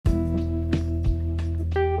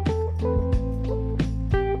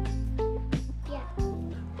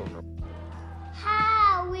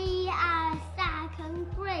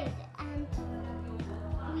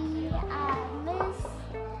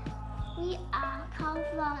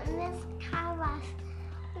from Miss Kara's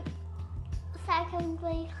second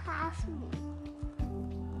grade classroom.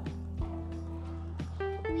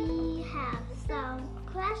 We have some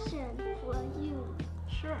questions for you.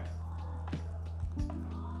 Sure.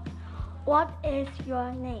 What is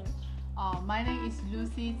your name? My name is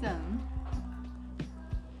Lucy Zheng.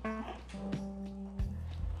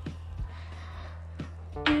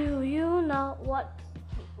 Do you know what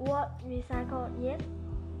recycle is?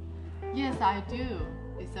 Yes, I do.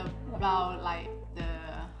 It's about like the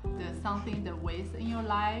something, the waste in your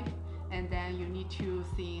life, and then you need to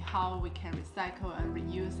see how we can recycle and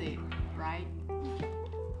reuse it, right?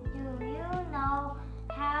 Do you know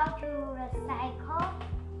how to recycle?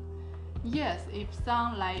 Yes, if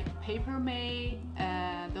some like paper made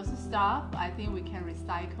and those stuff, I think we can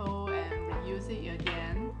recycle and reuse it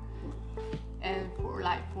again. And for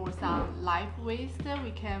some life waste,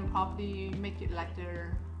 we can probably make it like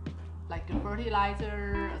a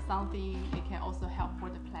fertilizer or something. It can also help for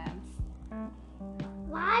the plants.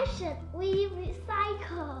 Why should we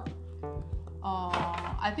recycle?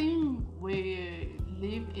 I think we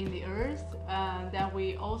live in the earth, and then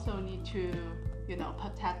we also need to,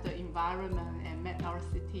 protect the environment and make our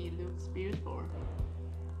city look beautiful.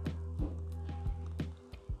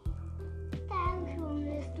 Thank you,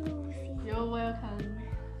 Miss Lucy. You're welcome.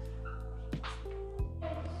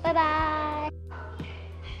 Bye bye.